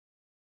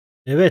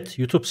Evet,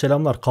 YouTube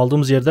selamlar.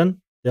 Kaldığımız yerden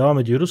devam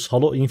ediyoruz.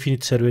 Halo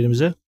Infinite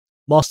serverimize.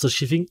 Master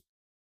Chief'in.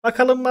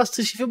 Bakalım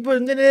Master Chief'in bu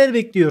bölümde neler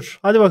bekliyor.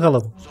 Hadi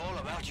bakalım.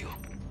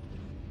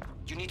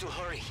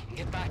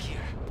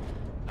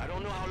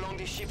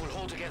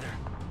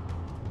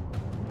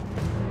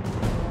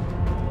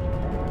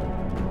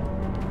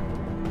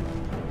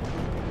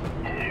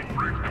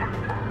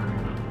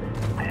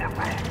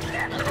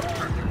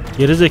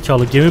 Geri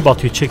zekalı gemi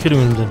batıyor. Çekelim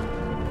önümden.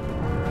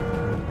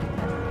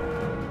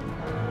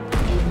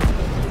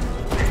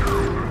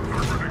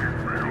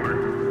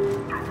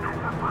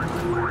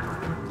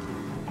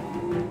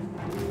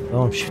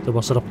 Tamam, shift'e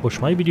basarak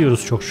koşmayı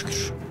biliyoruz çok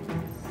şükür.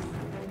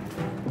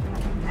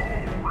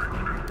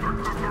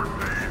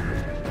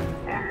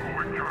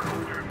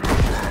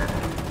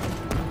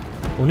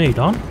 O neydi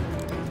lan?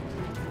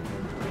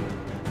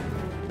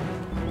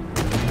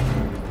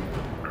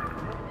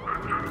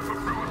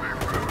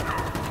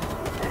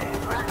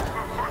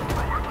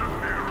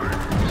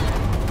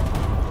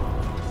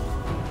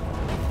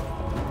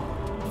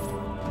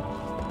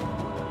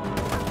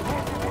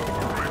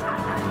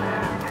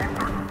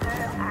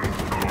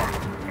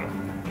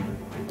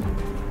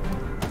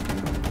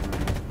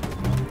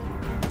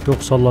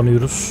 Çok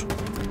sallanıyoruz.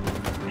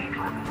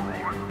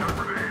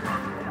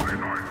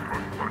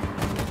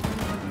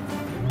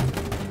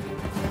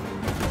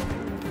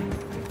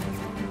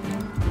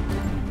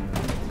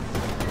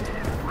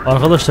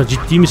 Arkadaşlar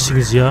ciddi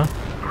misiniz ya?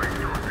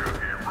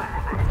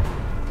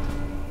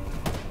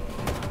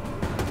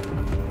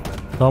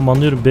 Tamam,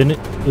 anlıyorum, beni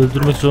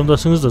öldürmek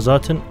zorundasınız da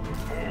zaten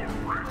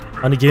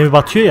hani gemi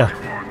batıyor ya.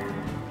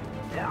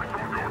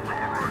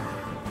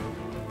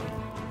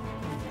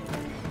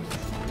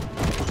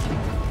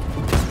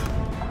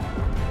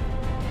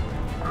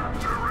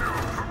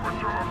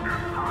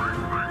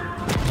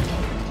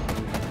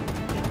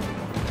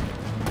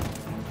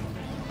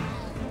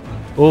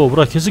 Oo,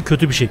 bura kesin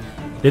kötü bir şey.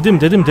 Dedim. Ne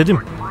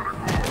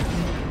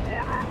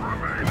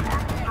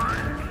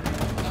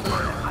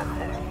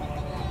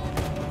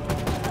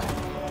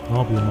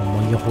yapıyorsun lan,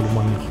 manyak oğlum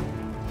manyak.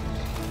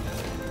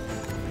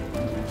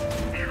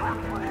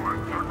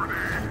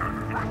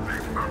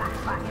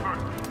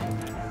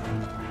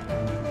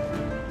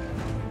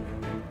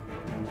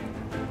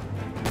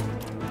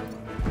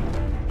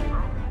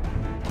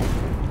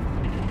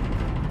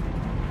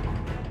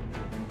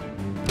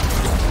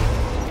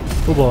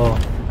 Baba.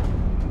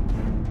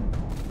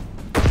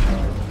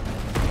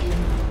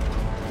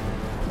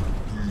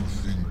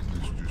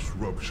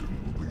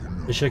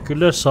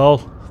 Teşekkürler, sağ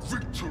ol.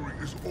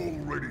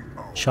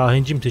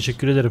 Şahincim,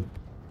 teşekkür ederim.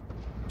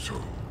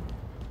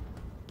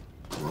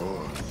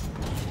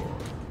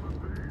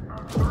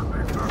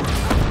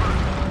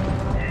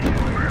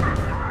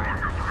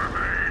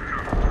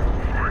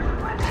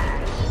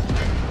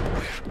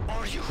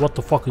 What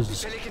the fuck is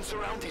this?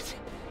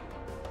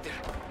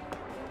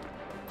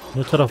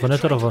 Ne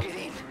tarafa?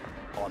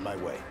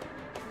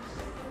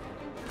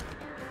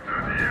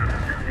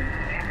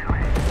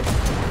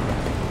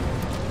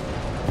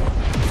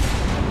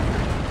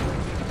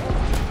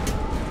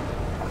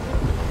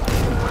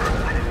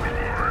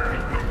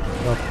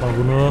 Yapma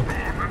bunu.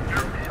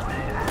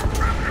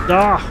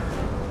 Ah!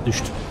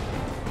 Düştü.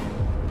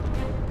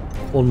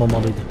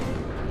 Olmamalıydı.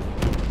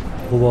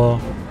 Baba.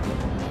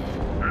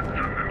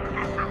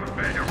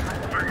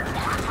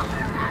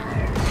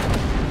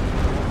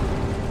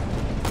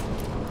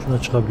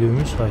 Şuna çıkabiliyor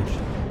muyuz? Hayır.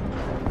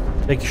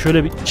 Peki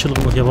şöyle bir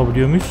çılgınlık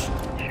yapabiliyor muyuz?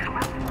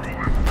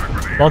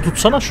 Lan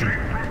tutsana şunu.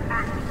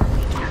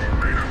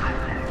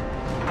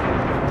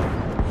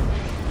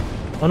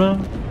 Ana,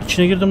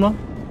 içine girdim lan.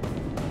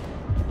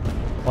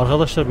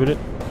 Arkadaşlar böyle.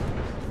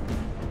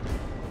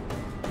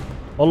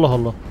 Allah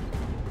Allah.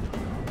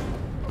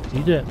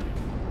 İyi de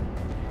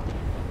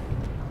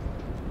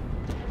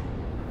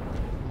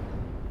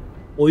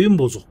oyun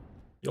bozuk.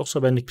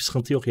 Yoksa benlik bir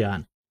sıkıntı yok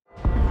yani.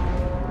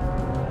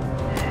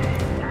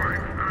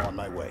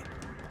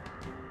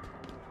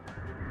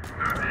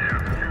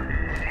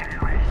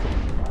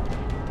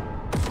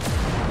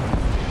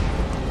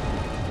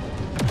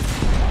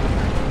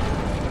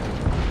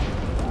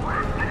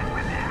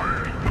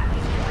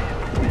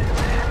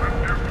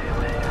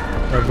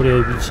 Buraya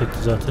bir çekti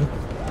zaten.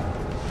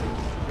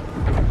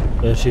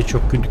 Her şey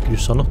çok günlük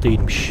gülistanlık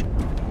değilmiş.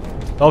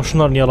 Ya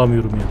şunları niye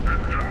alamıyorum ya?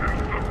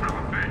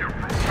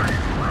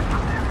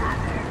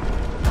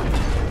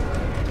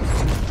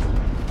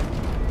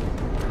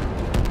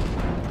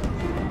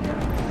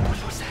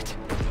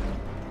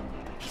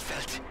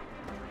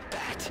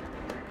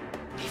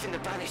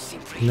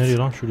 Nereye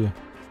lan, şuraya?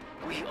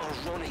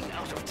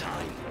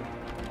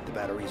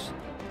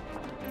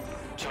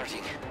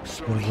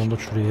 Oradan da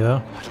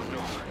şuraya.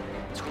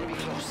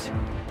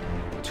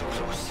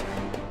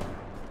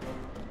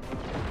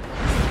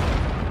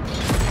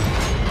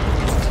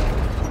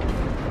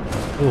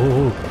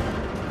 Oho.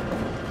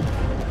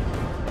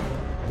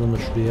 Buradan da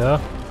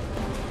şuraya.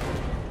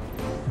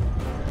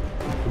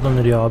 Buradan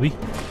nereye abi?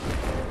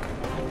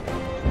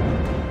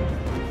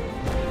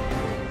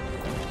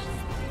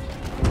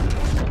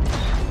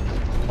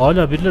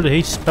 Hala birileri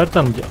hey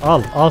Spartan diyor.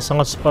 Al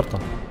sana Spartan.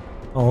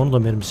 Ha, onun da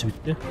mermisi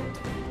bitti.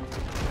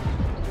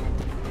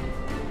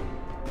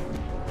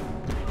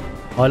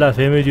 Hala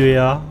FM diyor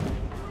ya.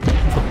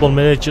 Futbol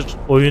Manager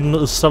oyununu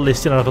ısrarla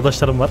isteyen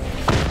arkadaşlarım var.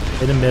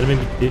 Benim mermim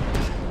bitti.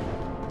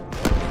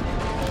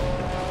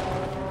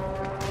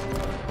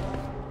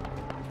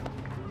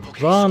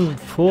 Run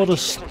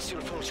Forest.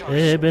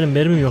 Benim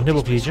mermim yok, ne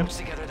bok yiyeceğim?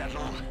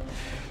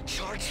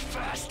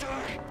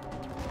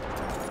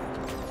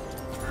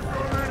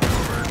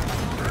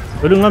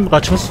 Ölün lan,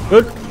 kaçınız.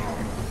 Öl.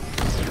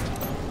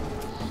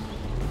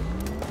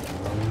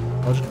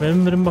 Azıcık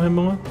mermi verin bakayım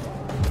bana.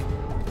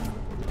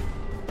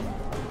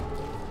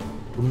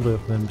 Bunun da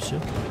yok mermisi.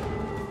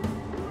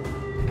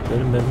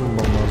 Benim mermim bulmam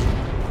lazım.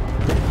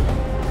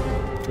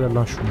 Ver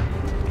lan şunu.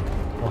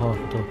 Aha,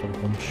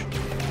 taraf olmuş.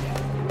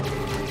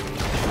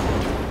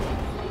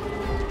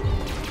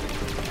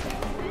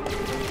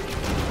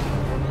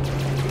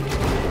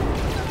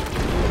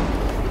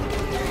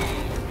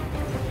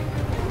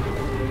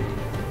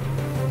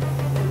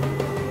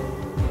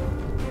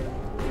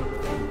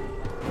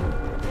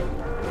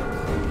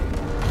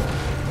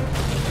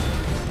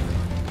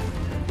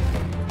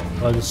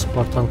 Hadi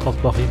Spartan,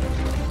 kalk bakayım.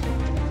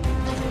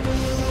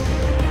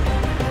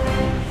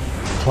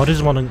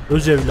 Karizmanın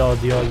öz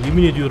evladı ya,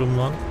 yemin ediyorum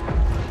lan.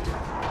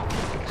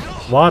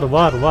 Var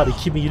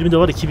 2020'de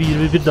var,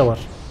 2021'de var.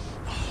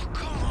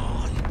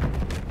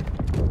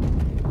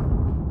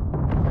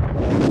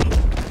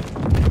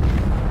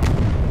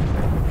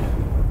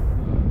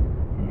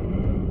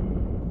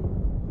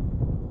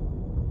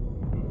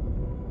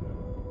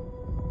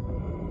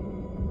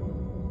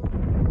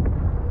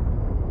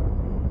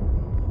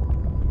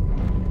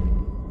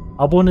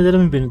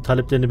 Abonelerimin benim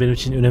taleplerinin benim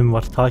için önemi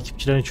var.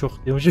 Takipçilerin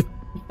çok diyormuşum.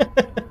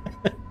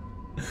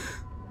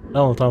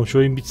 Tamam şu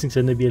oyun bitsin,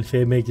 seninle bir el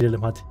FM'ye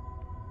girelim hadi.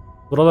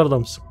 Buralarda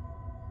mısın?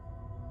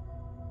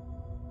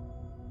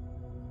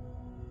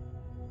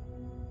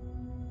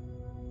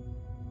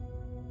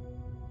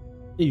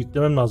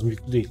 Yüklemem lazım,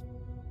 yüklü değil.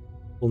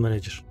 Bu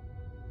manager.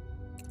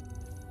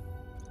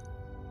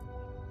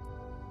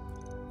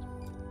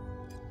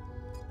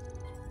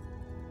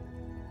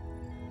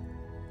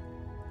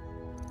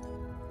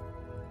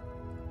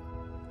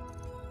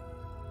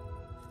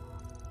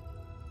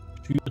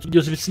 Şu YouTube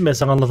videosu bitsin, ben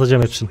sana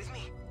anlatacağım hepsini.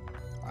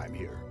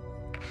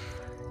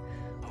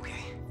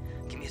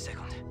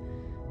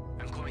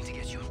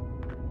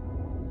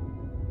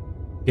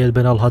 Gel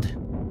beni al hadi.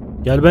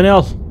 Gel beni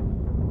al.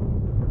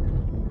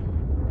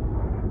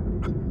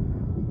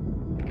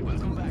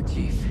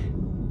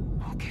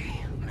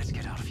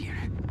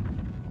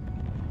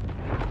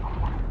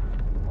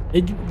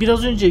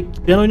 Biraz önce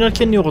ben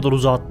oynarken niye o kadar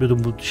uzağa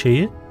atmıyordum bu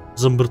şeyi?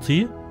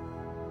 Zımbırtıyı.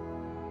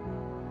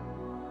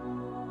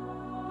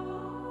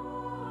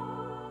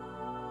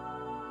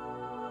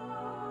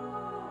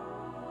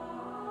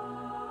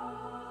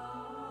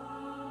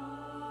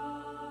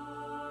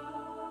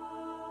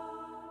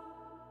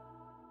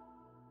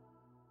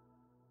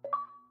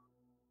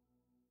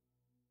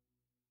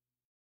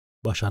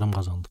 Başarım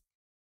kazandım.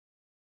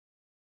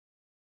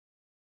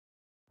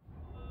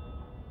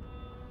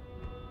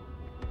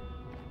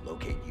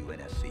 Locate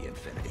UNSC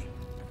Infinity.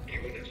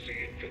 UNSC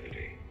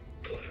Infinity.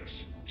 Class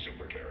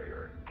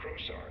Supercarrier. Crow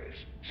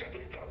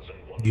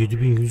size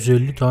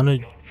 7150 tane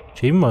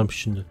şey mi varmış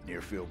şimdi?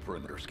 Near field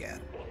perimeter scan.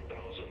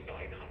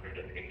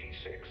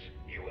 1986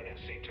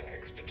 UNSC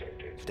tags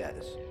detected.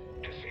 Status.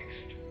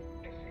 Deceased.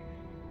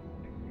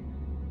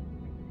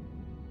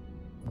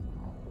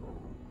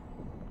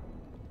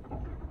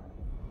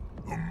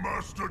 The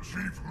Master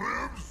Chief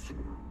lives?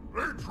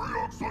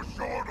 Atriox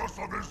assured us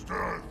of his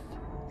death.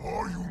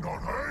 Are you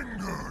not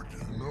angered?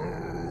 No.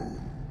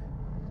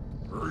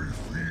 I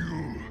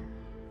feel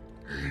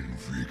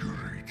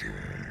invigorated.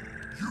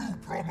 You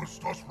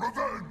promised us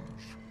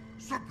revenge,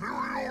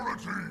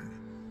 superiority,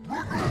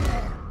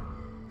 renewal.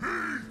 He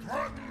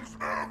threatens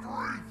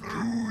everything.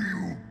 Do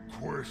you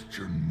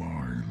question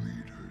my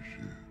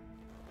leadership?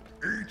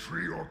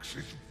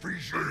 Atriox's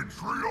vision.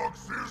 Atriox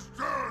is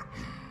dead.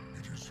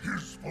 It is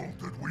his fault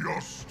that we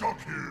are stuck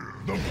here.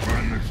 The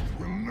banished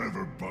will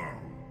never bow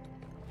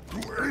to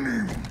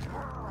anyone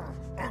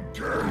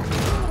again.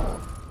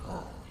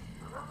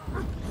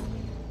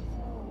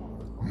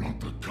 Not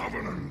the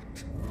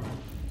Covenant.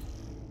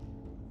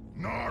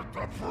 Not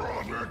the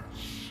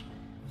prophets.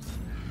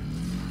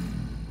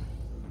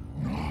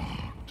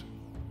 Not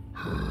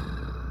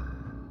her.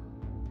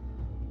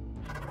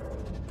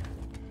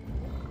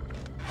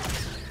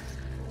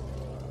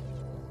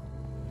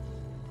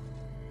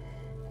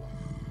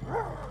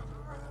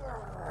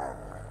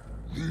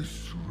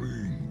 This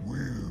ring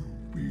will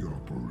be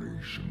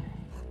operational.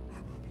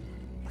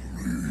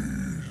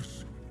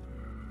 Please.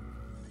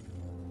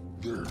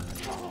 Then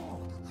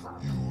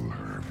you will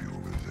have your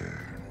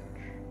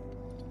revenge.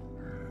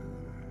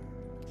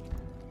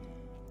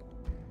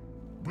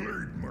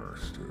 Blade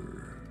Master.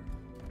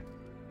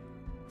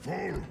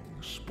 Follow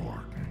the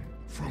Spartan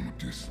from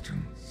a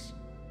distance.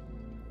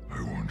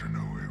 I want to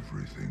know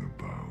everything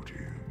about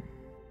him.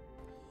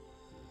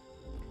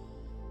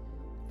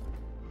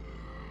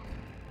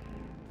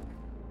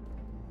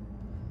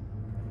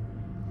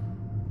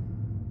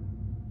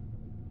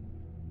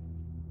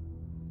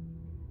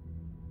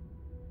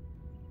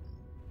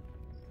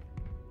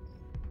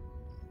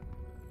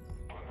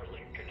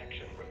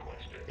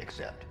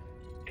 Accept.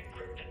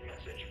 Encrypted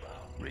message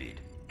found. Read.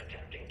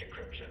 Attempting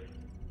decryption.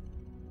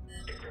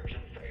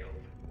 Decryption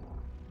failed.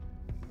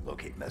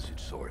 Locate message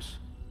source.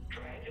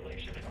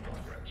 Triangulation in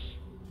progress.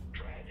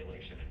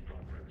 Triangulation in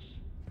progress.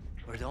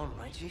 We're done,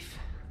 right, Chief?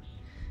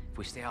 If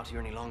we stay out here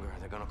any longer,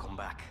 they're gonna come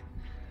back.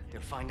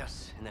 They'll find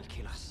us, and they'll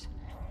kill us.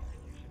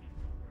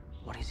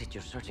 What is it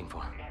you're searching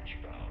for? Match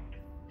found.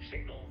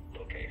 Signal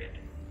located.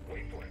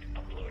 Waypoint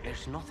uploaded.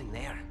 There's nothing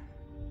there.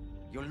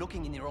 You're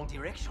looking in the wrong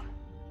direction.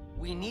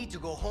 We need to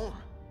go home.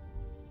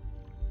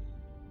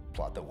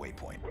 Plot the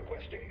waypoint.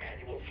 Requesting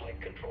manual flight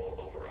control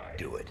override.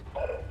 Do it.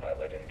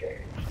 Autopilot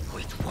engaged.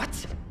 Wait,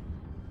 what?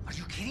 Are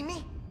you kidding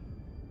me?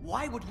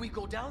 Why would we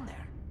go down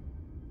there?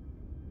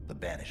 The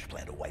Banished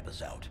plan to wipe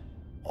us out.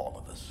 All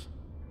of us.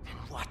 And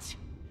what?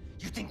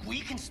 You think we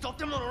can stop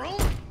them on our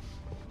own?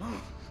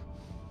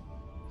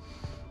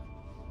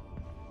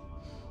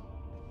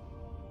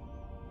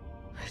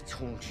 I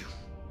told you.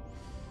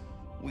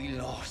 We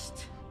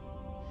lost.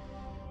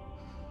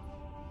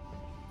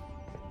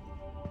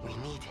 We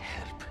need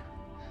help,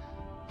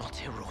 not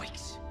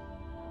heroics.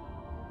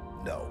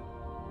 No.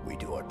 We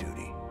do our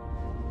duty.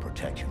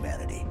 Protect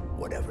humanity,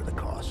 whatever the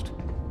cost.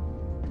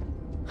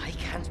 I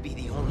can't be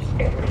the only.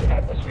 Entering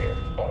atmosphere.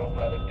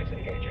 Autopilot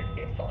disengaging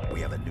in 5.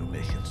 We have a new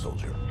mission,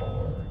 soldier. 4,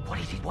 What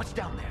is it? What's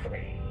down there? 3,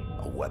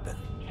 A weapon.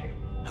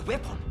 A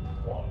weapon?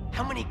 1.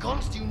 How many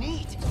guns do you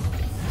need?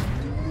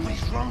 What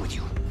is wrong with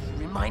you?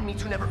 Remind me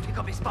to never pick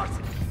up a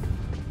Spartan.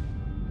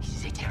 This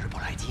is a terrible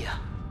idea.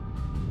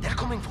 They're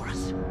coming for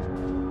us.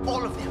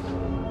 All of them.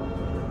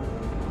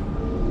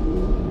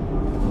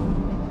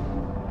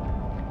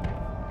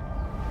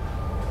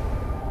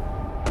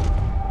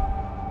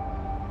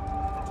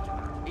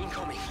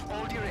 Incoming.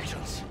 All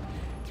directions.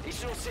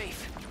 It's not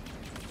safe.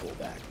 Pull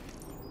back.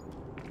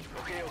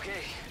 Okay,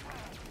 okay.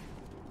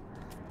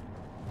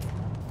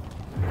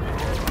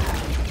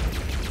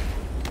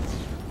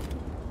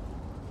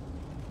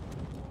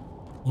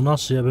 O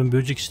nasıl ya? Ben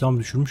böcek silahımı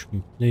düşürmüş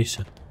müyüm?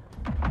 Neyse.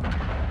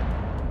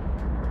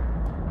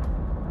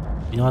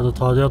 Binada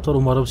tadilat var.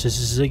 Umarım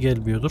sesi size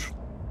gelmiyordur.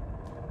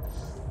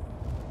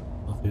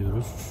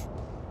 Bakıyoruz.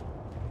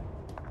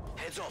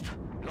 Heads up.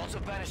 Lots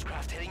of Banished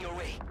craft heading your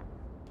way.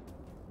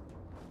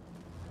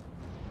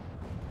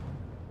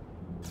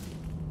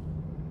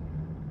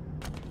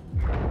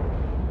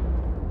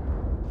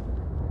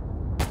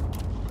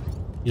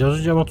 Biraz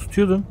önce ama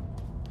tutuyordun.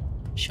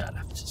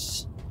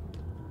 Şerefsiz.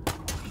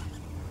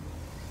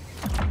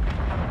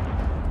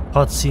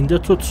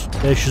 Cutscene'de tut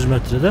 500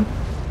 metreden.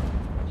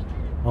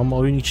 Ama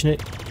oyun içine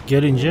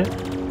gelince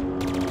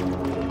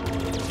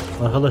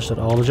arkadaşlar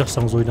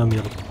ağlayacaksanız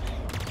oynamayalım.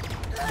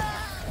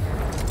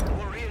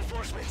 More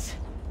reinforcements.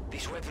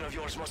 This weapon of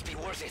yours must be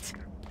worth it.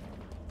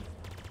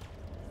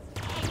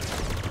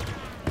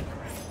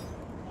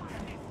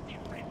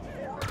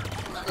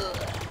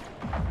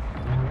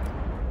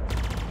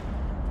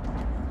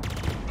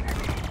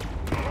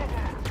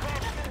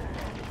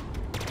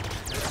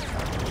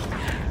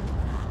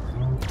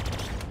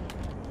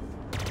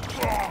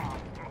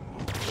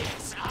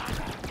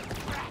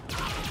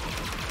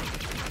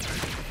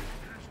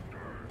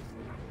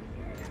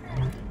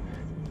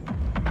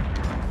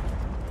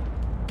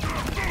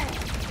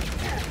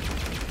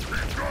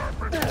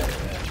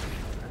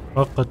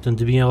 Hakikaten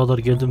dibine kadar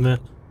geldim ve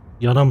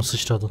yana mı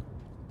sıçradın?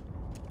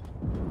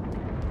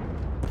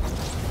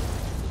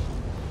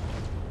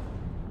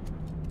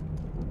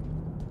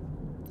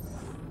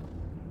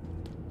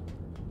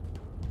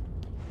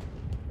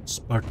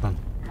 Spartan.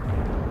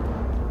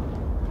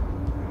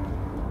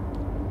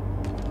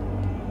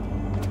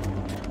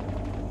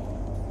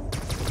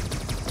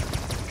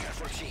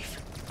 Careful, Chief.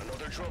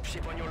 Another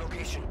dropship on your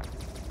location.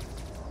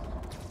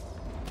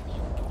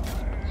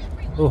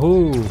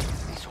 Oho.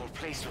 This whole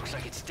place looks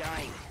like it's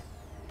dying.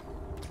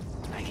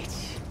 Like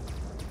it's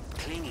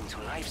clinging to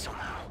life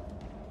somehow.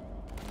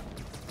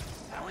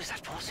 How is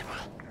that possible?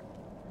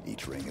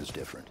 Each ring is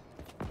different.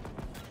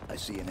 I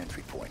see an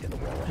entry point in the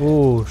wall.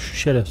 Oo, şu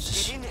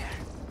şerefsiz. Get in there.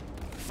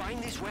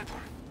 Find this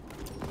weapon.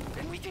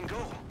 Then we can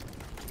go.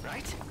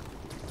 Right?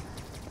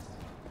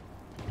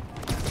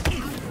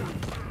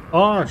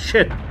 Aa,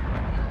 shit.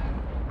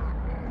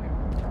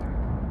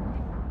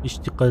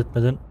 Hiç dikkat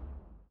etmeden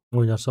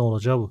oynarsam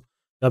olacağı bu.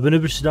 Ya ben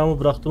öbür silahımı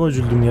bıraktığıma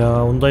üzüldüm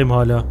ya. Ondayım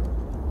hala.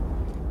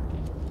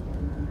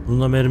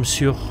 Bunda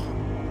mermisi yok.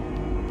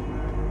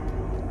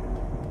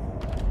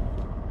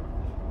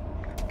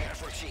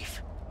 Careful,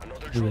 Chief.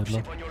 Another Buyur lan.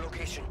 dropship on your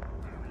location.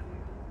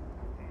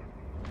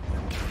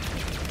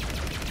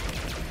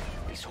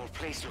 This whole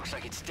place looks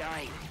like it's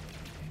dying.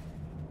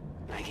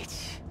 Like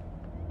it's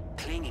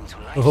clinging to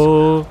life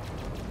Oho. somehow.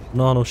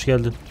 Nan hoş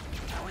geldin.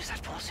 How is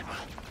that possible?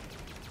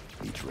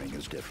 Each ring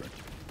is different.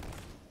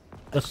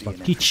 I Bak see an bak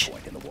entry hiç.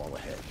 point in the wall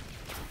ahead.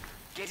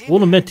 Get in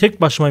Oğlum there. ben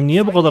tek başımayım.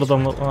 Niye bu kadar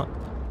adamla... Aa,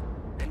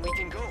 Then we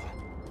can go.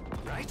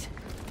 Right?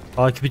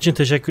 takip için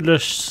teşekkürler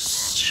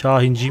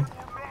Şahinciğim.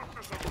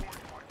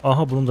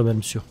 Aha, bunun da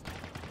mermisi yok.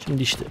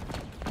 Şimdi işte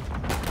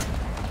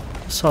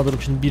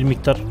sanırım şimdi bir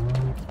miktar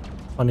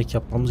panik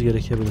yapmamız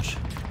gerekebilir.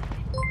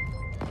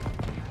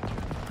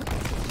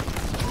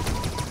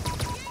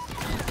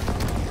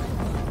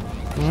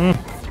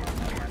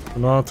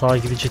 Buna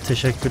takip için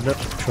teşekkürler.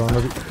 Şu anda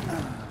bir...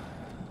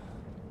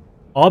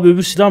 Abi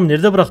öbür silahımı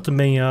nerede bıraktım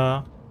ben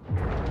ya?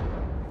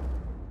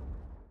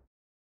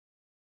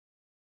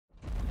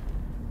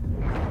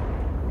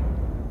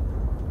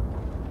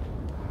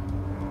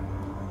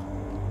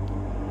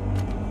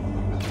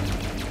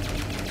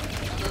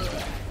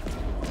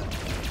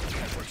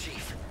 Careful,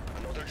 Chief.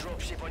 Another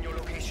dropship on your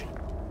location.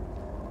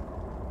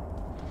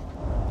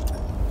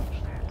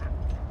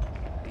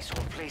 This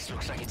whole place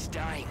looks like it's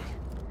dying.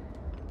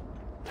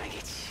 Like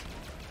it's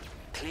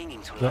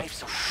clinging to Ya life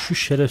somehow. şu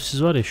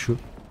şerefsiz var ya şu.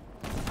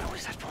 How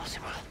is that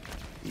possible?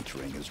 Each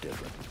ring is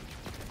different.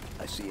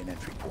 I see an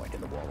entry point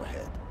in the wall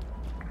ahead.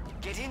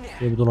 Get in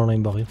there. Bir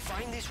dolanayım bakayım.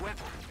 Find this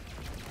weapon.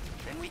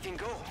 Then we can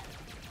go.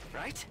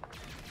 Right?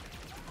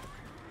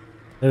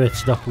 Evet,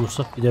 silah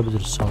bulursak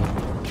gidebiliriz sanırım.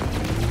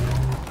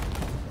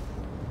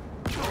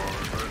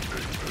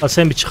 Ha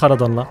sen bir çıkar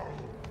aradan la.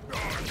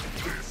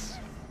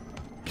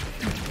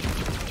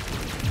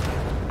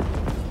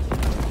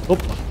 Hop.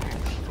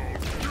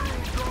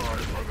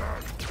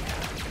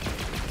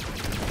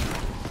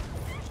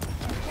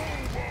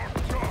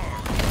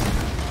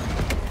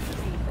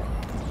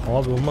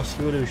 Abi olmaz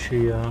ki böyle bir şey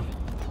ya.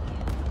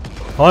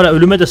 Hala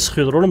ölüme de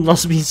sıkıyorlar oğlum.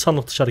 Nasıl bir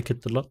insanlık dışı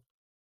harekettir lan?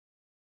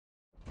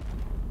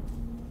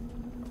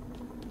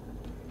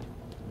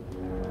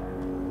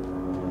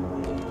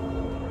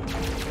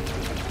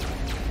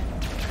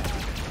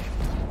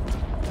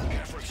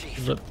 Careful, Chief.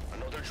 Güzel.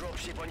 Another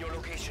dropship on your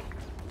location.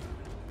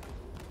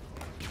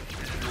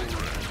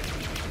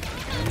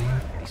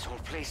 This whole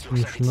place looks Şimdi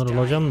like it's şunları dying.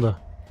 alacağım da.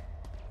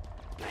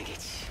 Like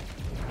it's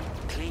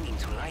clinging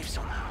to life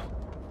somehow.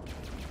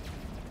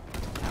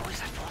 How is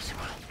that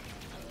possible?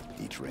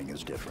 Each ring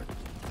is different.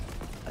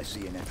 I see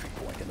an entry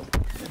point in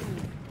the...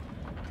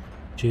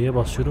 C'ye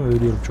basıyorum,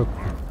 ölüyorum, çok.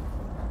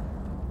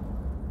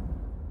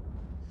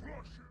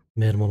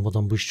 Mermi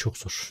olmadan bu iş çok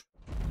zor.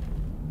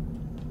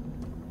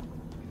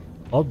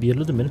 Abi bir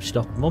yerledim, benim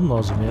silah bulmam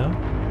lazım ya.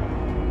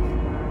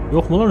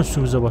 Yok mu lan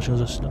üstümüzde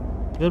başınıza silah?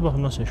 Ver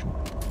bakayım lan sen şunu.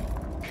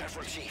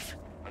 Careful, Chief.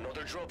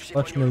 Another dropship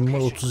Kaç on your mermim var?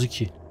 location.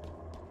 32.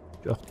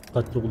 Çok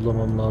dikkatli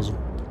kullanmam lazım.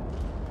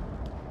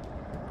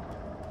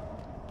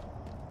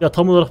 Ya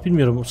tam olarak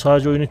bilmiyorum.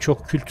 Sadece oyunun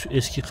çok kült,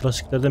 eski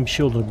klasiklerden bir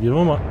şey olduğunu biliyorum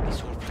ama This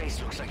whole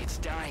place looks like it's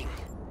dying.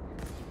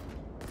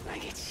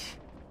 Like it's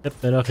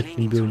hep merak clinging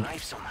ettiğim bir to oyun.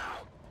 life somehow.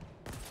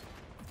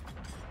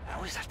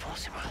 How is that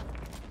possible?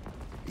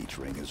 Each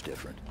ring is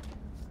different.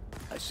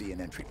 I see an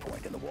entry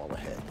point in the wall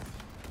ahead.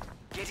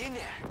 Get in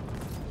there.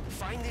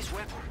 Find this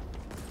weapon.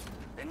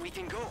 Then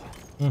we can go.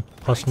 Hı,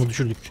 kasımı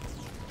düşürdük.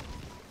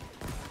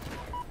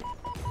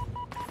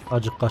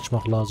 Acık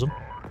kaçmak lazım.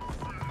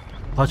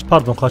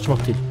 Pardon,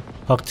 kaçmak değil.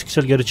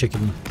 Taktiksel geri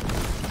çekilme.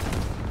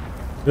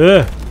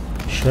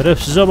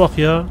 Şerefsize bak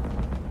ya.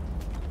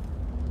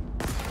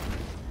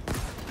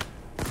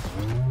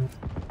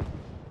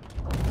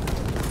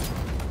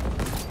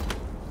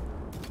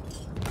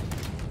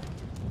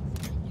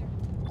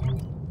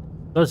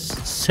 Ya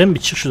sen bir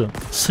çık şuradan.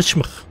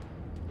 Sıçmık.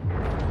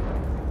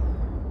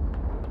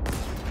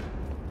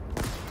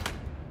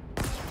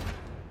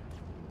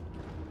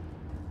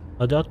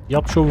 Hadi at,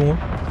 yap şovunu.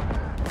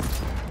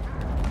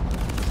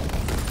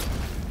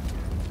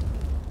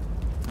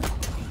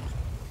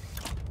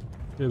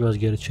 Biraz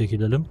geri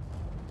çekilelim.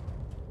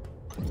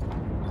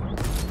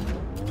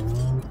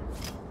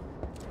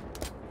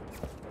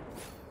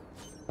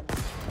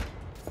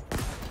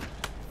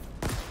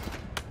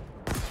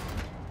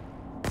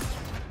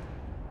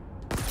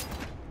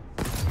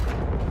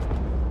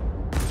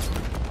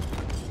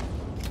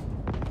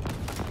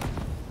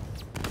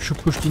 Şu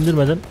push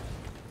indirmeden.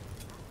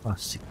 Ah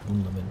siktir, bunu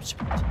da benim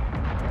siktir.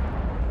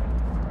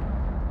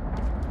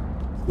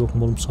 Yok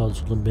mu oğlum sağda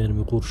solda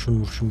benim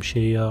kurşun bir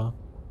şey ya.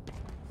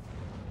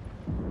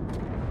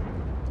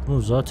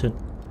 Bu zaten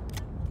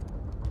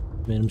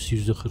mermisi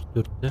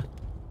 %44'te.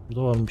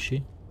 Burada var mı bir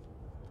şey?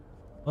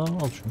 Aa,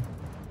 al şunu.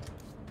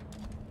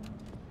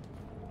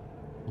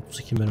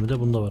 32 mermi de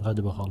bunda var.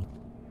 Hadi bakalım.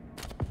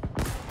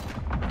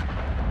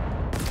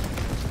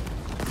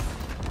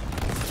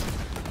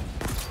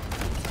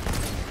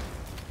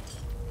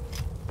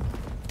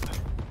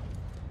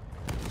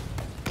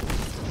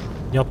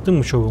 Yaptın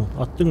mı şovu?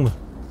 Attın mı?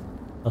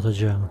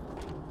 Atacağını.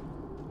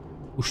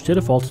 Uç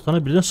herif 6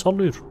 tane birden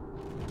sallıyor.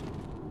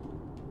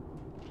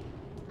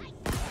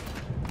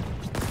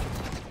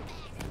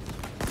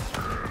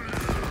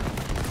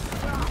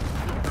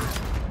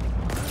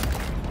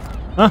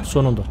 Hah,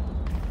 sonunda.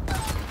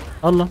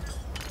 Al lan.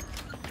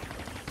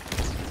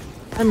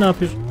 Sen ne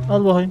yapıyorsun?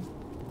 Al bakayım.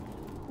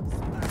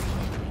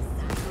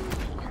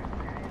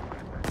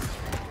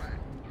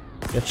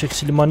 Gerçek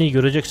Slimani'yi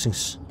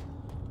göreceksiniz.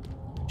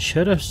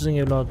 Şerefsizin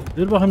evladı.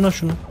 Ver bakayım lan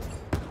şunu.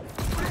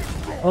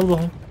 Al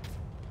bakayım.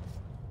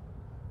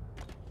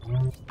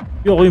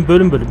 Yok, oyun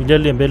bölüm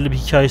ilerleyen belli bir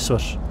hikayesi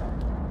var.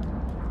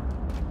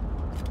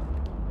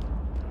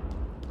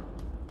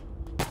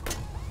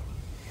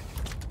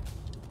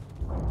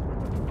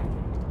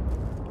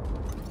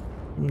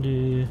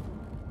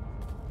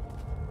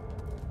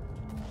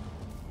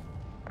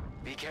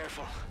 Be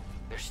careful.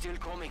 They're still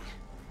coming.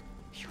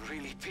 You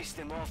really pissed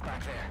them off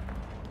back there.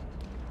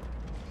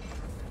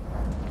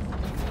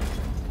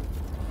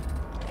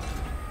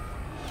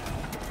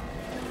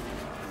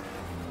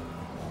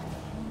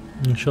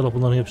 İnşallah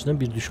bunların hepsinden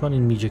bir düşman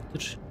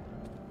inmeyecektir.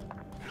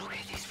 Look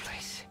at this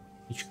place.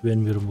 Hiç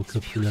güvenmiyorum bu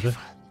köprülere. And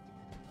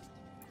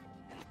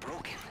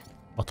broken.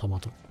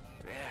 Atamadım.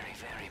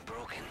 Very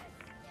broken.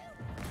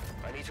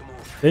 I need to move.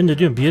 Ben de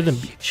diyorum bir yerden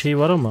bir şey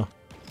var ama.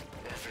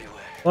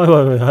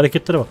 Everywhere. Vay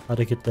hareketlere bak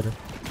hareketlere.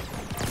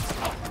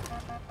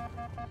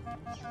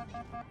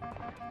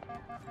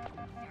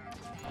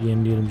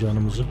 Yenileyelim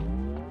canımızı.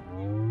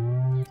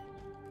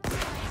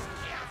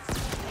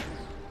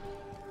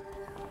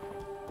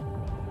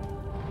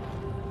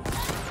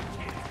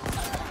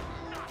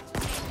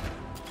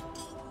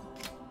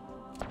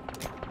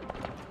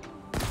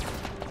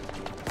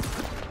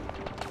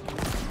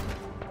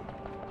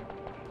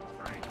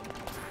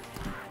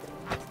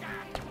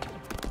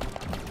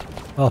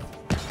 Al.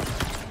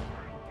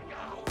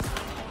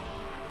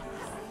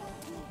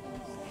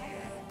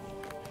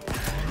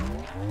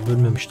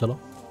 Ölmemiş de lan.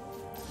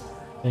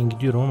 Ben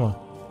gidiyorum ama.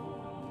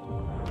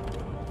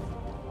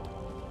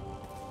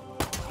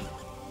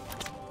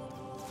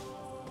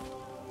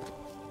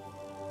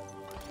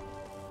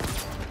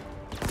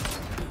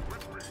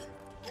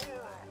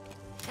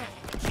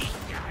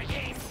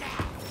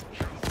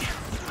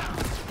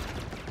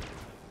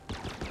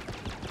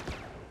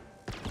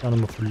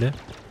 Canımı fulle.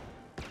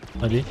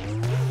 Hadi.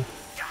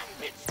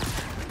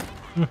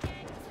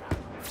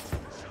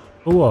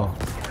 Ova.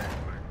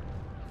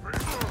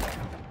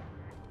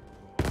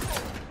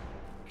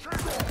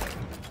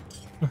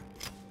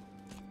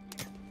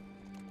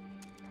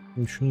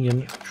 Şimdi şunun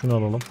yerine şunu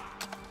alalım.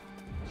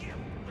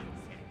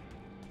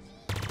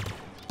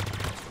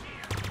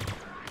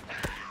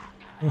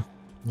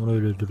 Onu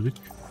öyle öldürdük.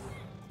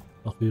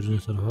 Bakıyoruz ne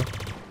tarafa.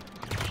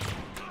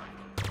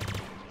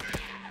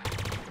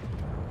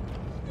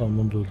 Tamam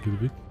onu da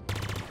öldürdük.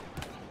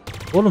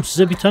 Oğlum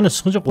size bir tane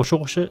sıkınca koşa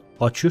koşa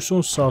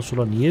açıyorsunuz sağa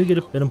sola. Niye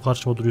gelip benim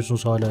karşıma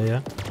duruyorsunuz hala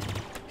ya?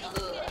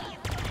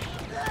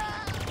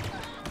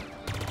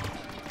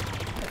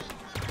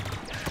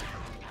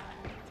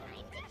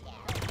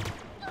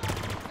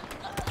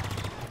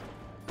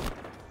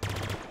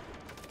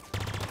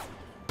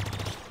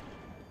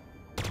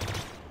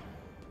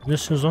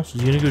 Nesiniz lan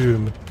siz? Yeni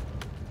görüyorum ben.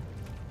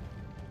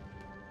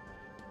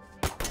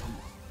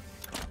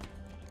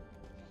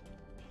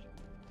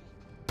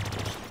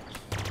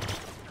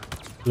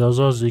 Biraz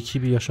daha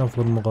zeki bir yaşam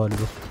formu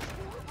galiba.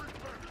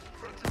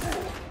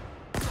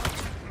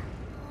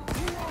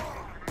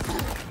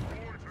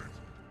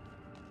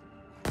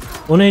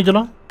 O neydi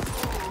lan?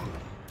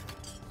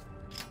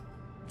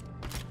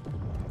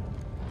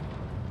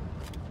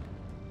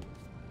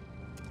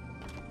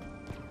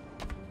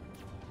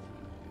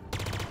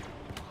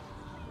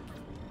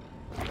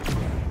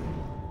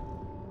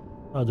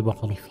 Hadi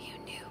bakalım.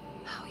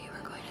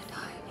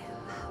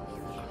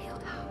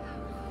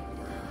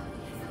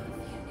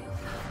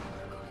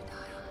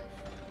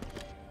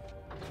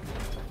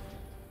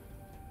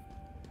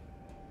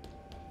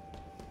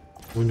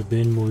 Oyunu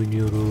ben mi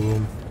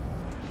oynuyorum?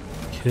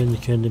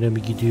 Kendi kendine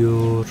mi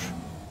gidiyor?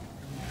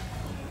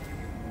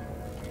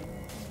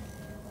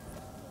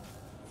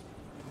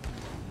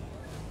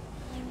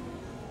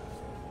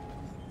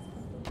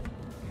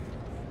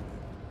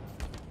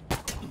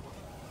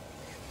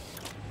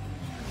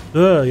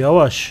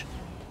 Yavaş.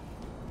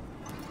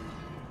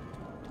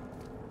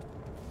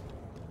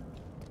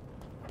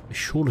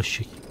 Şöyle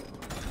şey.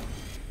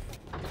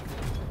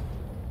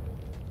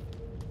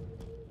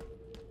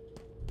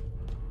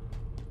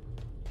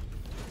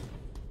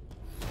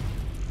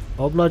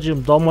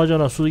 Ablacığım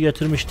damacana su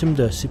getirmiştim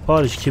de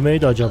sipariş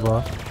kimeydi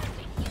acaba?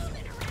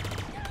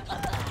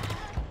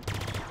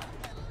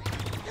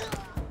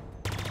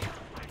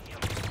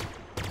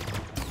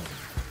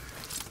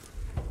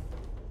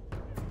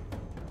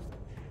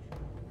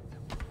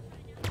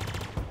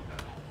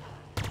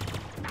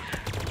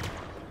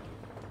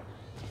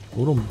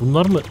 Oğlum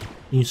bunlar mı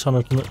insan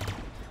akını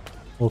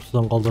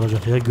ortadan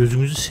kaldıracak ya?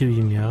 Gözünüzü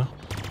seveyim ya.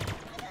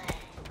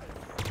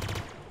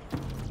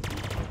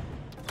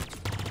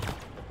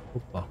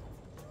 Hoppa.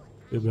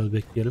 Biraz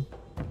bekleyelim.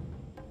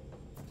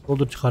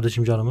 Doldur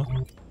kardeşim canımı.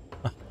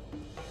 Heh.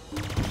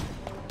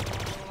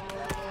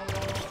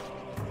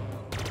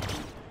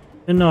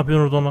 Sen ne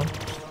yapıyorsun orada lan?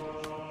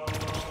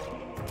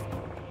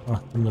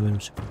 Ah, bunu da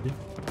benim sıkıntı.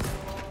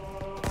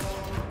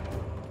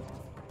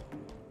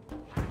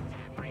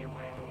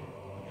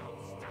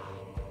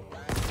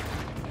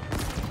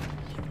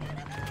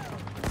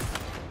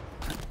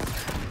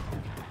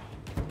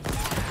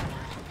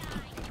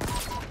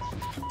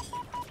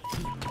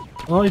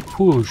 Ay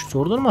push.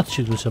 Oradan mı ateş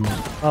ediyorsun sen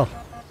bana? Al.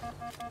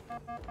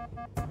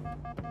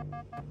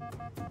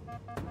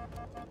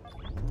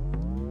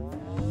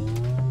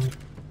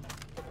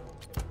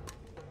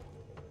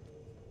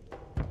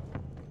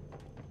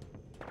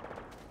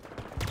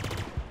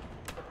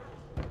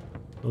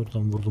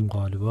 Oradan vurdum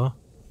galiba.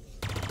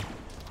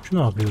 Şu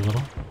ne yapıyor lan?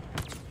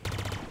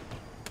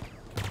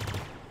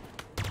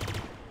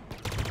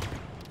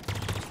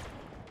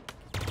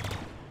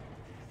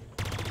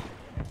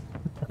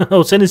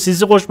 O senin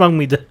sinsi koşmak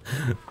mıydı?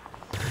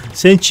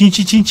 Sen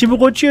çinçi mi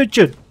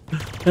koşuyorsun?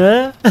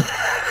 He?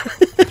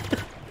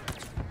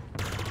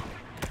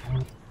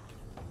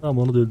 Tamam,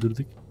 onu da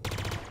öldürdük.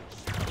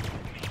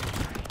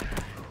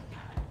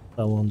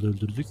 Tamam, onu da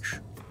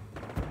öldürdük.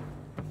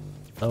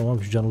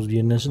 Tamam, şu canımız bir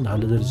yenilensin de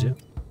hallederiz ya.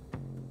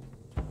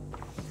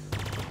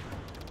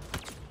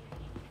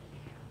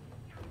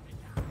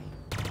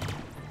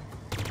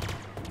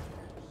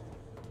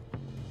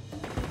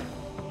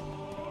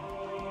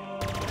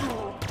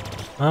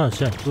 Ha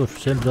sen dur.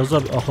 Sen biraz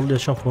daha bir akıllı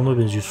yaşam formuna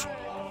benziyorsun.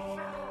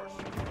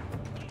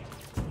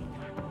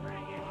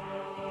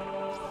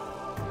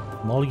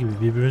 Mal gibi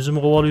birbirimizi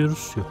mi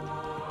kovalıyoruz? Yok.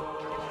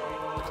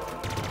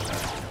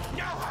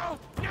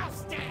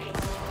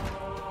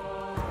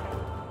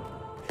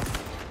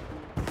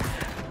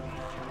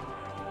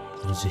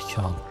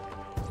 Zekalı.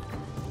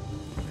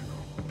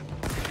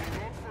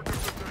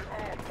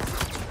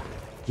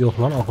 Yok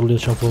lan, akıllı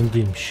yaşam formu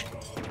değilmiş.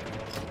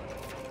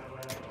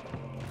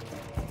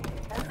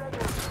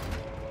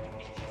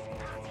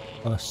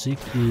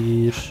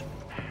 Siktir.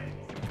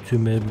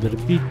 Tüm evler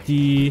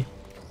bitti.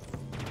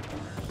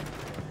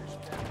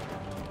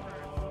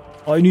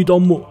 Aynı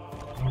idam mı?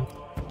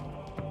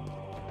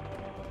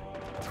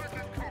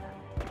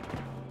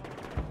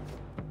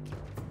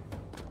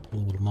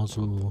 Olmaz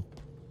o.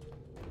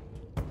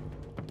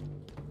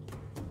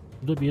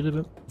 Burada bir yerde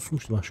ben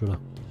pusmuştum ha şurada.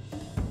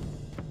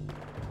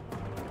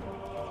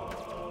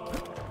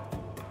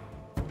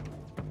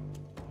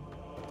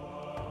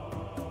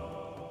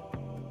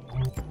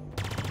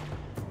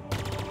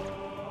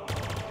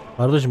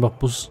 Kardeşim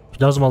bak, bu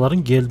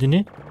plazmaların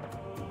geldiğini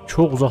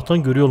çok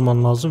uzaktan görüyor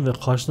olman lazım ve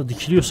karşısında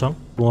dikiliyorsan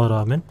buna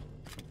rağmen.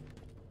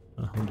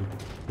 Onu da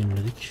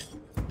dinledik.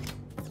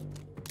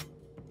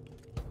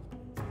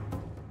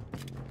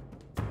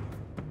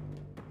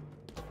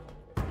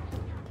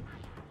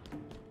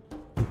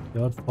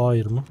 Yard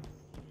fire mı?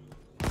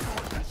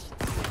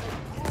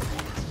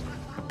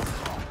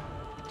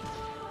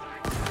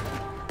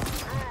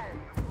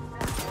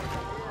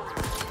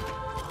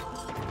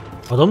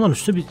 Adamların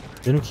üstte bir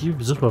benimki gibi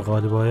bir zırh var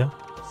galiba ya.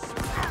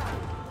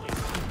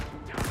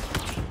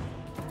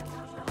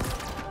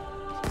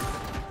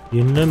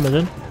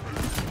 Yenilenmeden,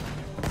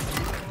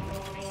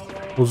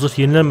 bu zırh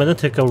yenilenmeden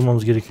tekrar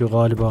vurmamız gerekiyor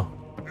galiba.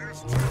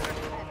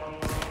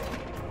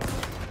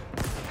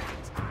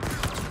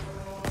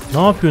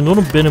 Ne yapıyorsun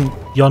oğlum benim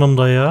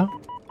yanımda ya?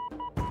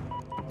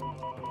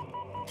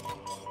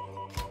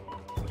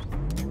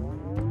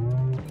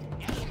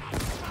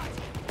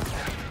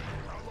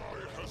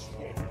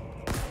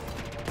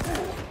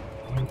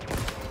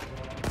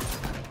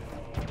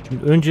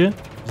 Şimdi önce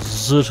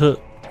zırhı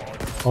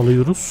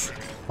alıyoruz.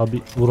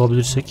 Tabi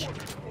vurabilirsek.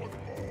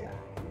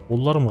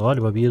 Kollar mı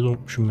galiba, bir yere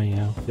unutmuşum ben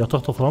ya.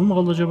 Yatakta falan mı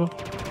kaldı acaba?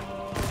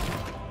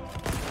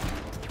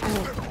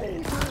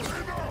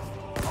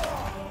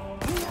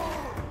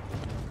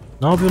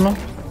 Ne yapıyor lan?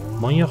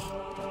 Manyak.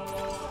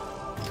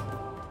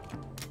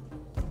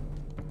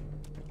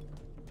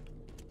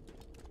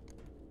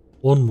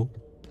 On mu?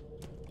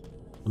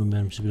 Bunun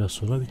mermisi biraz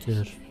sonra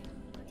biter.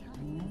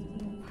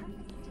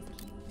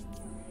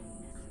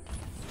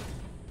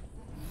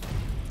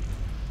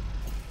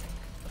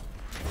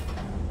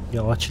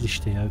 Ya açıl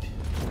işte ya.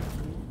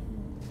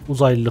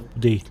 Uzaylılık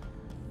bu değil.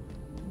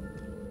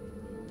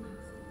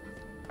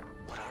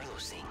 What are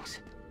those things?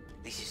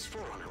 This is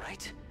Forerunner,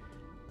 right?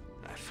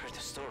 I've heard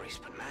the stories,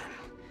 but man,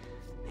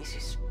 this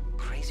is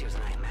crazier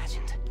than I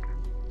imagined.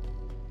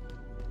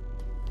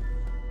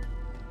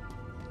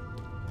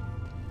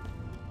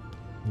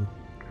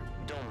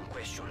 Don't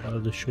question.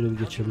 Arada şöyle bir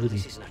geçebilir miyim?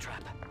 This isn't a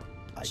trap.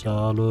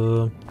 Sağ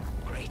olun.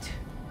 Great.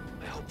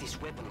 I hope this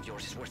weapon of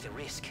yours is worth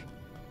the risk.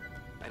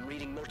 I'm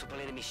reading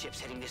multiple enemy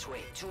ships heading this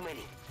way. Too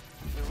many.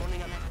 They're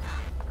running out.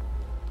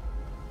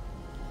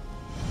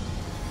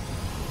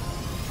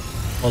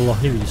 Allah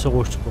ne bilirse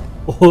koştuk.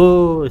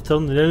 Oho,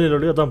 etrafında neler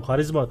oluyor adam,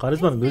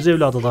 karizmanın göz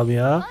evladı adam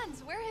ya. Months,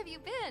 where have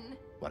you been?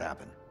 What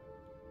happened?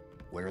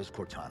 Where is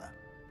Cortana?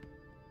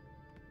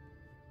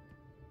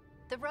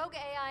 The rogue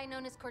AI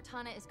known as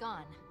Cortana is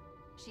gone.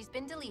 She's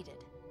been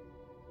deleted.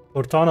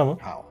 Cortana mı?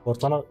 How?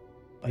 Cortana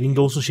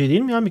Windows'un şey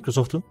değil mi ya,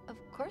 Microsoft'un?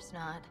 Of course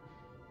not.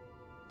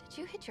 Did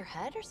you hit your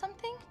head or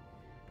something?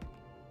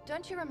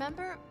 Don't you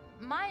remember?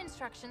 My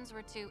instructions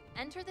were to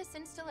enter this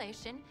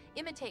installation,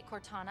 imitate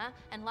Cortana,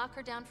 and lock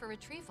her down for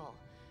retrieval.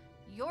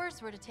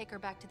 Yours were to take her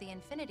back to the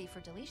Infinity for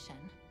deletion.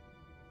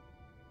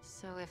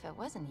 So if it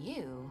wasn't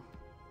you...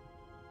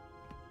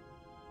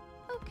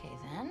 Okay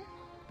then.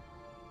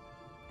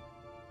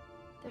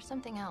 There's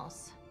something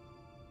else.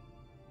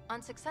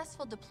 On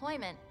successful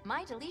deployment,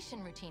 my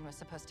deletion routine was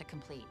supposed to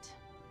complete.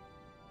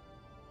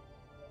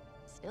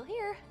 Still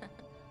here.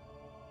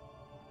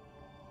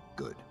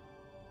 Good.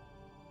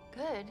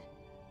 Good.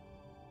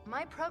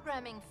 My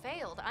programming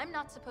failed. I'm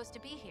not supposed to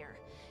be here.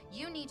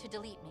 You need to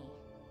delete me.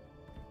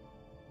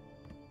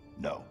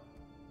 No.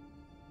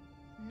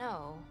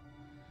 No.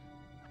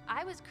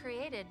 I was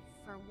created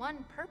for one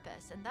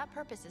purpose, and that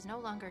purpose is no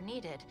longer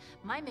needed.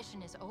 My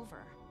mission is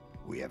over.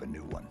 We have a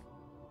new one.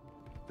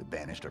 The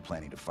Banished are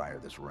planning to fire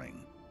this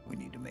ring. We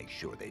need to make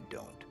sure they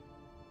don't.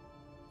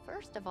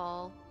 First of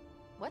all,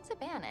 what's a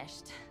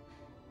banished?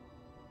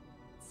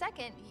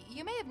 Second,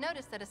 you may have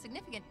noticed that a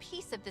significant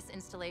piece of this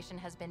installation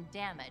has been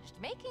damaged,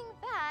 making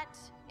that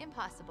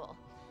impossible.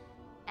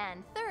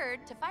 And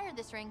third, to fire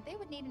this ring, they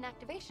would need an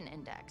activation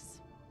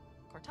index.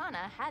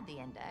 Cortana had the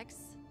index.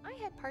 I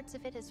had parts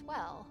of it as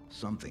well.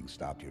 Something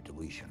stopped your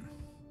deletion.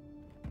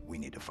 We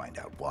need to find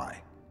out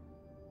why.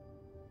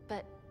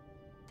 But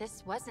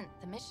this wasn't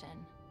the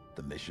mission.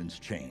 The missions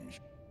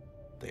change.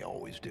 They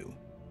always do.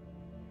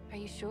 Are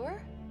you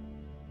sure?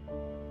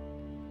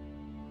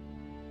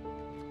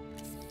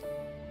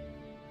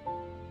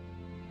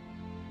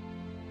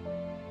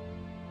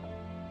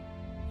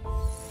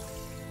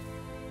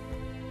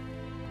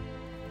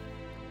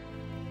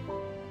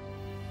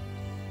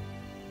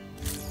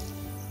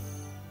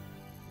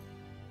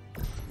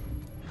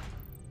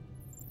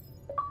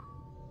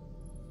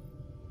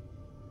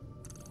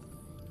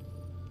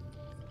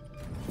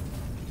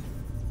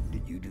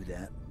 Did you do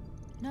that?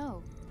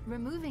 No.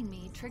 Removing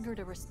me triggered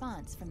a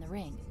response from the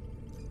ring.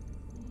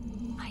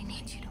 I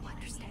need you to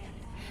understand.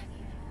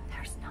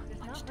 There's not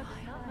much time.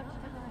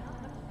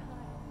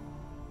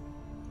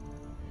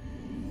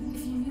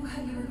 If you knew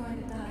how you were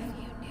going to die, If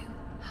you knew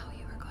how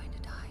you were going to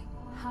die,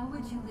 how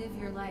would you live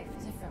your life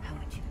differently? how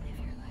would you live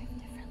your life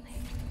differently?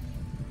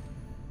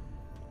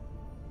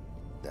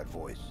 That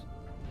voice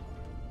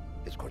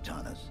is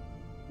Cortana's.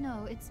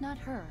 No, it's not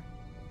her.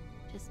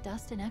 Just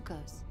dust and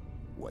echoes.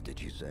 What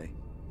did you say?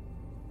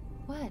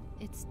 What?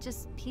 It's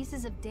just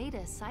pieces of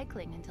data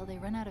cycling until they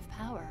run out of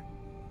power.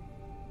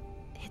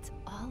 It's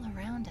all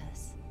around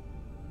us.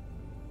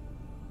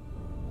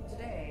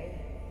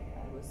 Today,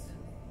 I was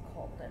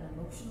called an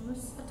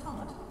emotionless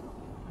automaton.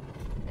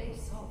 They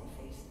saw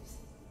the faces.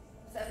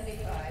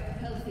 75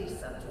 healthy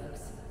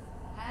subjects,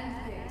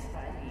 handpicked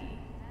by me.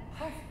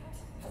 Perfect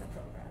for the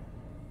program.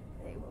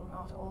 They will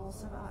not all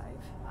survive.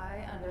 I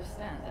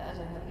understand that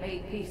and have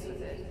made peace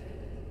with it.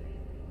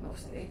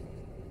 Mostly.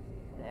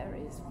 There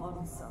is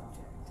one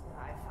subject that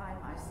I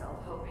find myself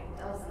hoping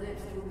does live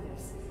through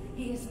this.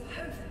 He is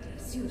perfectly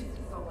suited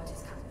for what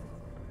is coming.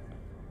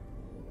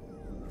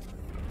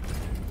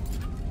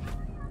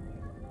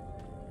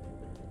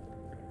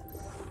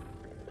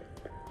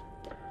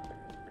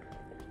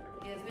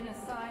 He has been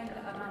assigned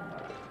a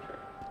number.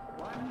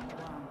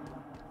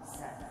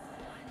 117.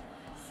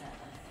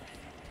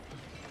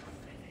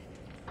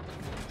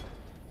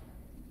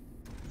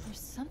 There's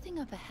something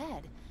up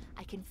ahead.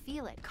 I can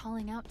feel it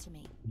calling out to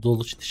me.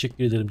 Dolu için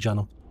teşekkür ederim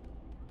canım.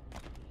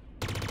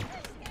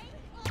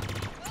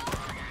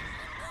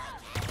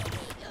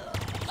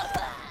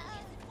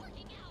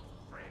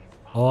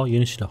 Aa,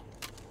 yeni silah.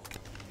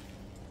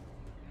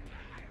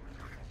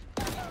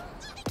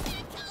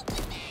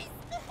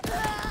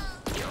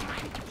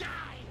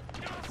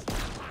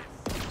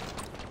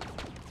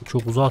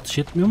 Çok uzağa ateş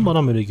etmiyor mu?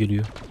 Bana mı öyle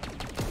geliyor?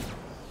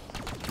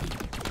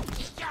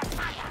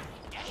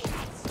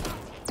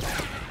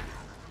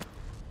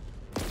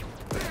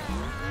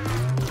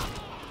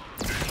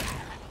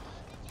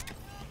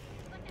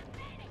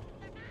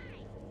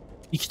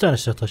 İki tane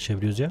silah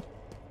taşıyabiliyoruz ya.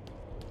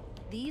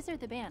 These are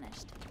the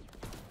banished.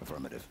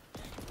 Affirmative.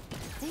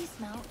 They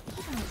smell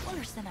even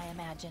worse than I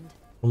imagined.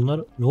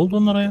 Bunlar ne oldu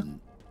onlara ya?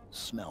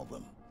 Smell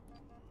them.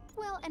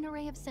 Well, an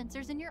array of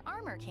sensors in your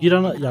armor can. Bir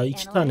ana ya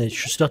iki tane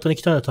şu silahtan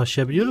iki tane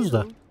taşıyabiliyoruz da.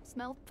 You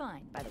smell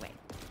fine, by the way.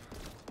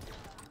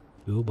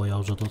 Yo, bayağı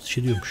uzadı ateş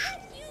ediyormuş.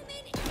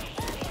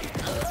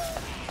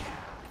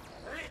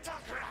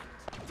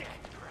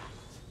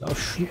 Ya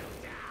şu...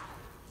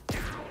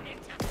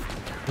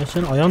 Ya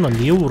sen ayağınla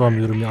niye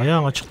vuramıyorum ya?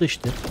 Ayağın açıkta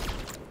işte.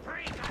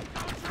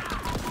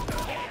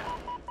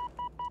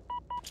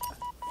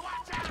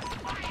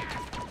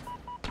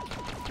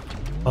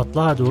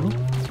 Patla hadi oğlum.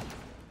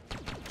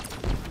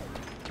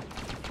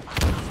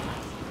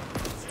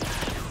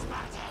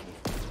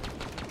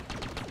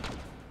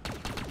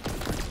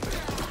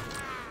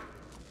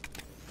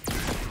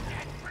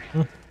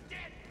 Hı.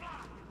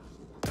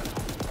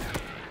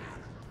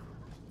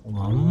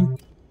 Ulan.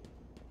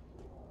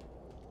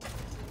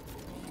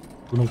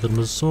 Bunun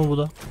kırmızısı mı bu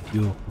da?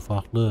 Yok, bu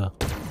farklı.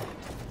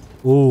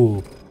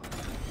 Oo.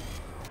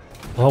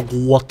 Daha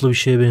kuvvetli bir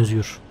şeye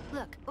benziyor.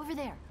 Look, over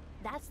there.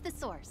 That's the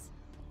source.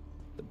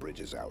 The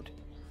bridge is out.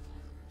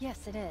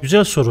 Yes, it is.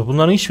 Güzel soru.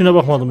 Bunların hiçbirine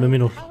bakmadım, emin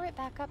ol. Power it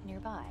back up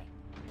nearby.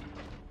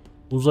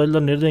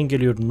 Uzaylılar nereden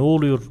geliyor? Ne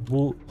oluyor?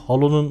 Bu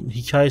Halo'nun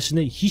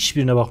hikayesine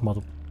hiçbirine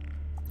bakmadım.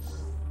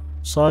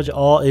 Sadece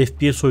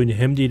FPS oyunu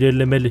hem de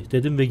ilerlemeli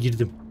dedim ve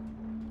girdim.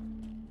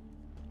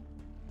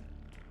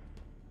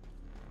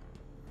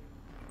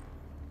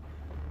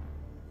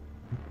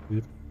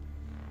 Buyur.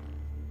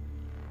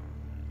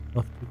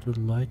 After the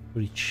light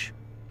bridge.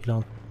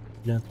 Plant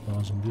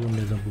lazım diyor.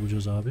 Nereden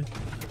bulacağız abi?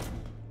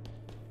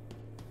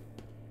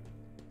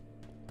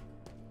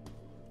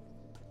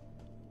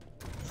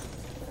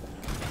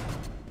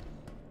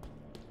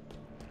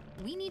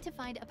 We need to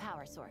find a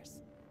power source.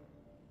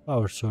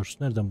 Power source.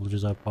 Nereden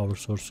bulacağız abi power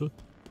source'u?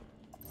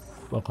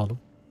 Bakalım.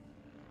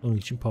 Onun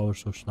için power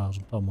source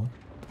lazım. Tamam.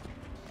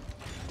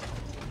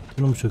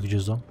 Bunu mu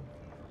sökeceğiz lan?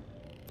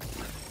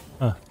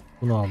 Heh,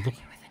 bunu aldık.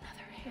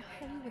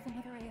 With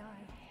another AI.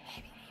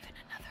 Maybe even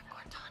another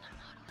Cortana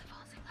model if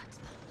Halsey lets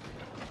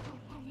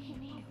them.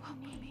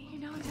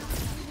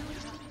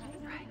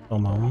 Right.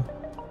 Tamam.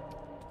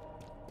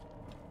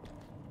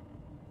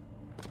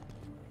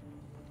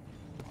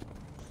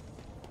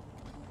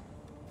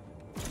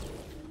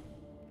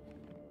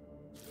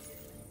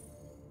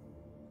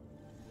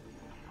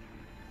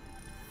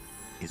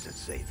 Is it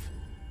safe?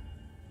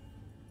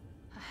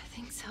 I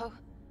think so.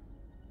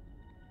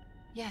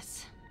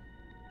 Yes.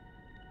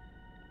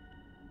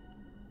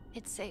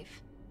 It's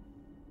safe.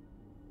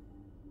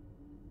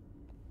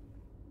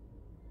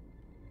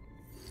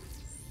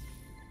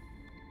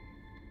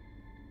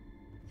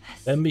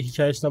 Ben bir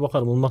hikayesine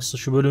bakarım. Olmazsa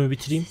şu bölümü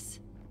bitireyim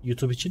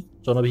YouTube için.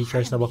 Sonra bir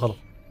hikayesine bakalım.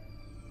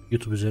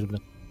 YouTube üzerinden.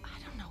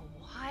 I don't know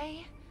why.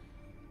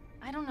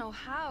 I don't know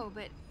how,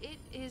 but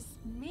it is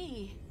me.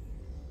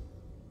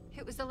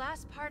 It was the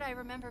last part I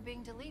remember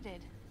being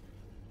deleted.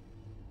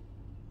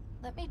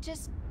 Let me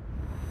just...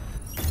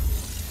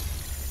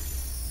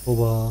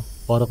 Oba,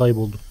 fare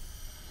kayboldu.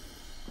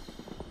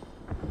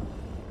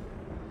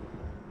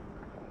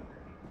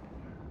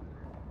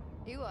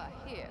 You are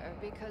here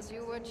because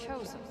you were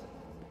chosen.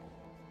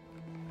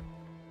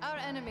 Our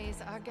enemies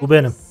are Bu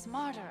benim. getting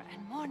smarter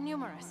and more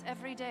numerous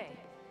every day.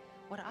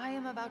 What I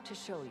am about to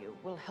show you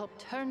will help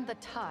turn the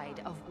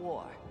tide of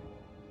war.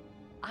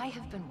 I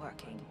have been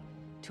working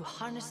to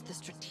harness the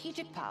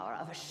strategic power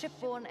of a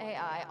shipborne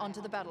AI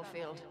onto the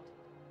battlefield.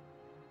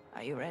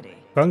 Are you ready?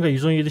 Kanka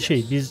 117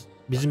 şey.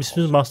 Bizim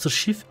ismimiz Master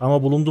Chief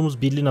ama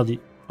bulunduğumuz birliğin adı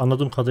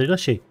anladığım kadarıyla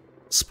şey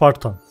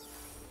Spartan.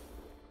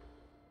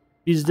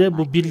 Bizde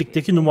bu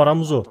birlikteki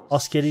numaramız o.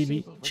 Askeri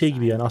bir şey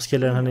gibi yani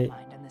askerlerin hani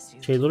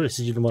şey olur ya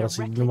sicil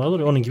numarası gibi numara olur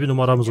ya onun gibi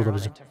numaramız o da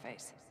bizim.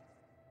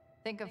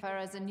 Think of her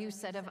as a new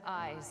set of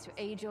eyes to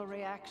aid your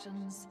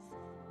reactions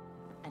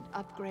and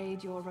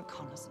upgrade your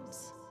reconnaissance.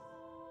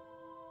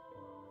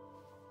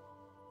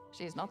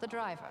 She's not the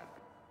driver,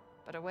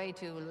 but a way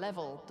to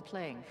level the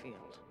playing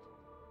field.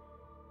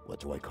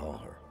 What do I call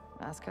her?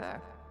 Ask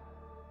her.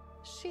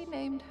 She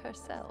named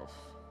herself.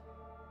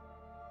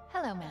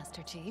 Hello,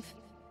 Master Chief.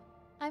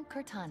 I'm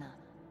Cortana.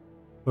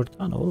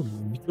 Cortana oğlum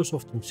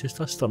Microsoft'un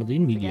ses asistanı değil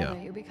miydi ya?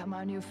 Together you become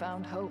our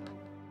newfound hope.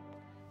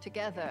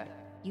 Together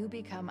you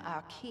become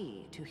our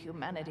key to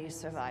humanity's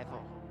survival.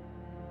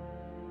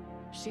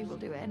 She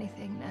will do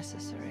anything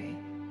necessary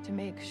to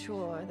make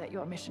sure that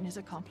your mission is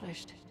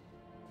accomplished,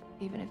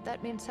 even if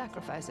that means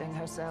sacrificing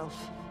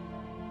herself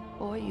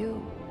or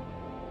you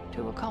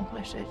to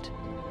accomplish it.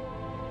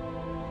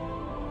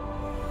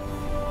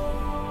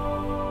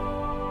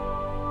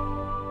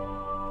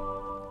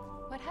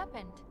 What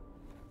happened?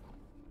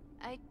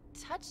 I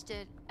touched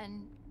it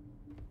and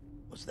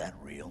Was that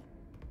real?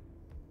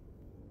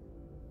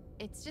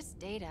 it's just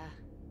data.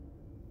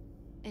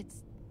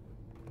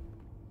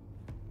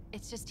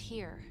 It's just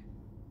here.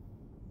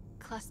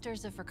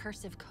 Clusters of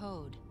recursive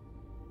code.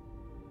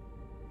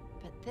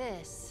 But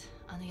this,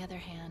 on the other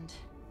hand,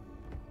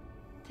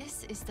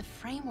 this is the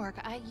framework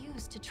I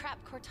use to trap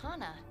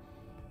Cortana.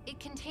 It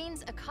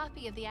contains a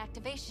copy of the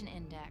activation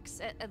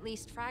index, at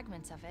least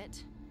fragments of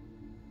it.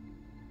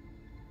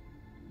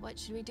 What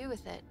should we do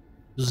with it?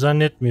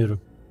 Zannetmiyorum.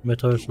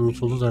 Metaverse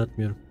rules olduğunu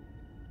zannetmiyorum.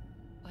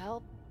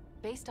 Well,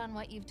 based on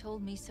what you've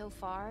told me so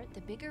far,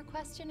 the bigger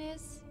question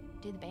is,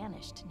 do the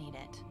Banished need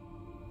it?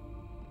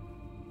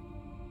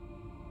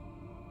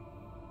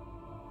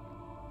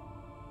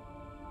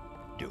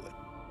 Do it.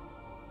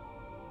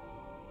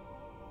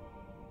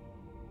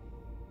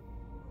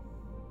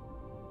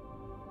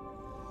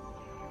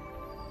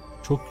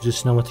 Çok güzel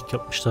sinematik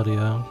yapmışlar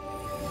ya.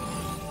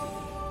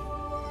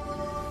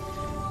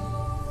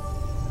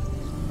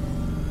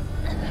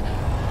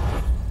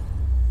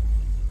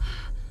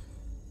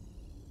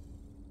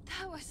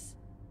 That was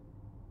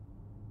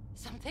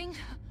something.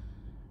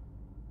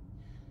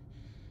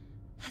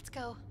 Let's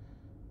go.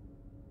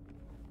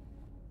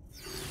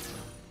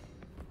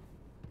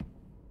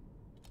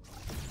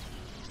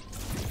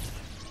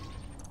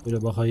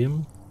 Böyle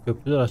bakayım.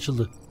 Köprüler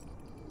açıldı.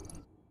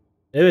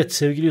 Evet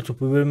sevgili YouTube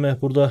bu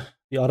bölüme burada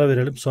bir ara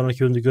verelim. Sonraki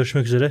bölümde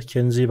görüşmek üzere.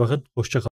 Kendinize iyi bakın. Hoşça kalın.